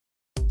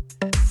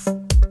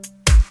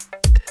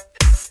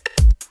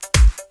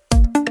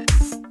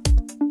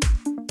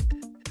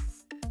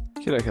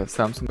Here I have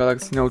Samsung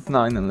Galaxy Note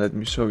 9 and let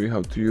me show you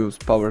how to use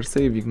power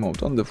saving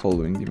mode on the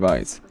following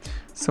device.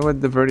 So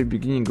at the very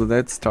beginning,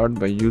 let's start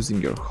by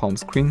using your home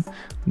screen.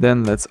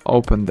 Then let's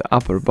open the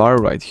upper bar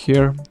right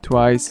here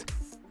twice.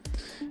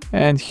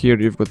 And here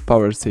you've got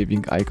power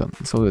saving icon.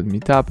 So let me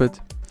tap it.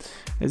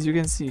 As you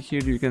can see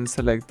here, you can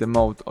select the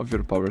mode of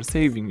your power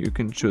saving. You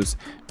can choose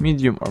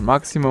medium or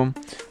maximum.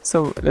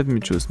 So let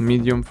me choose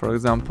medium, for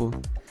example.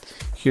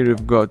 Here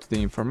you've got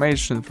the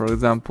information. For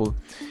example,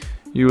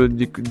 you will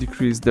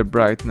decrease the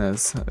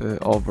brightness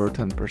over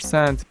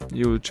 10%.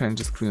 You will change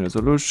the screen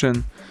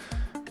resolution.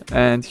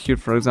 And here,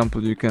 for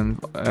example, you can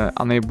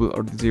enable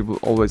or disable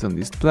always on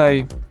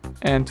display.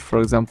 And for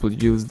example,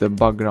 use the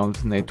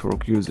background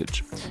network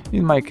usage.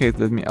 In my case,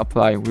 let me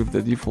apply with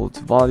the default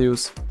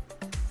values.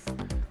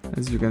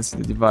 As you can see,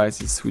 the device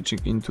is switching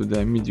into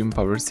the medium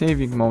power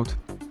saving mode,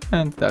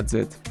 and that's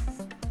it.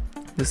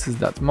 This is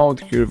that mode.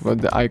 Here you've got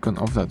the icon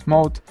of that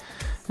mode.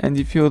 And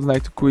if you would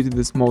like to quit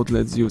this mode,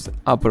 let's use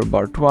upper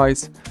bar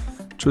twice,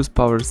 choose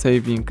power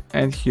saving,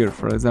 and here,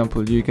 for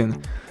example, you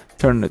can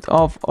turn it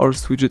off or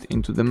switch it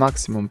into the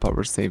maximum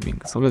power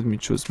saving. So let me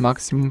choose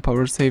maximum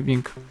power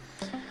saving.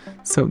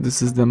 So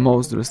this is the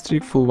most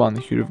restrictful one.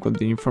 Here you've got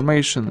the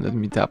information. Let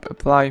me tap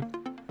apply.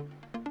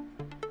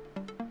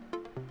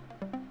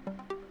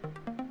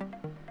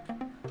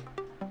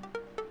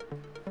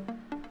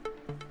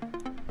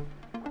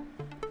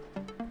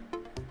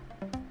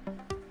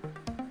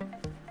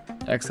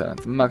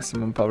 Excellent,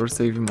 maximum power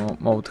saving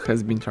mode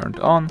has been turned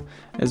on.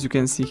 As you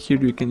can see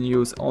here, you can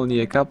use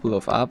only a couple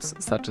of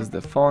apps such as the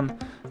phone,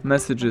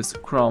 messages,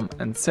 Chrome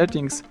and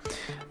settings.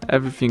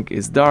 Everything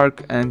is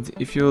dark, and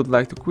if you would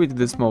like to quit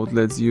this mode,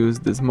 let's use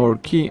this more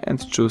key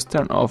and choose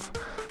turn off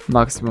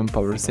maximum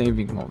power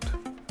saving mode.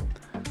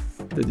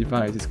 The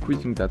device is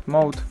quitting that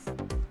mode.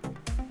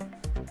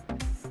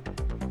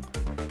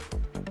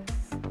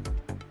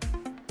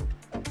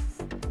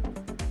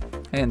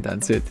 And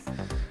that's it.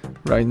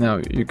 Right now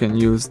you can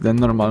use the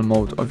normal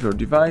mode of your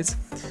device,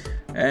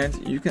 and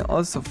you can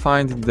also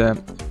find the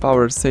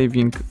power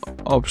saving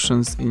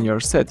options in your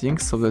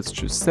settings. So let's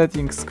choose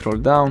settings, scroll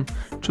down,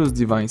 choose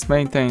device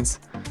maintenance,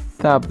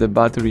 tap the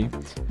battery,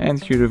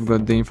 and here you've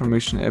got the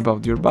information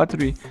about your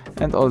battery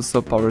and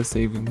also power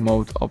saving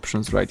mode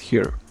options right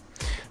here.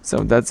 So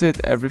that's it,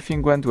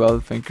 everything went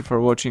well. Thank you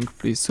for watching.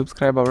 Please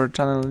subscribe our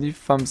channel, leave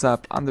thumbs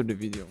up under the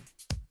video.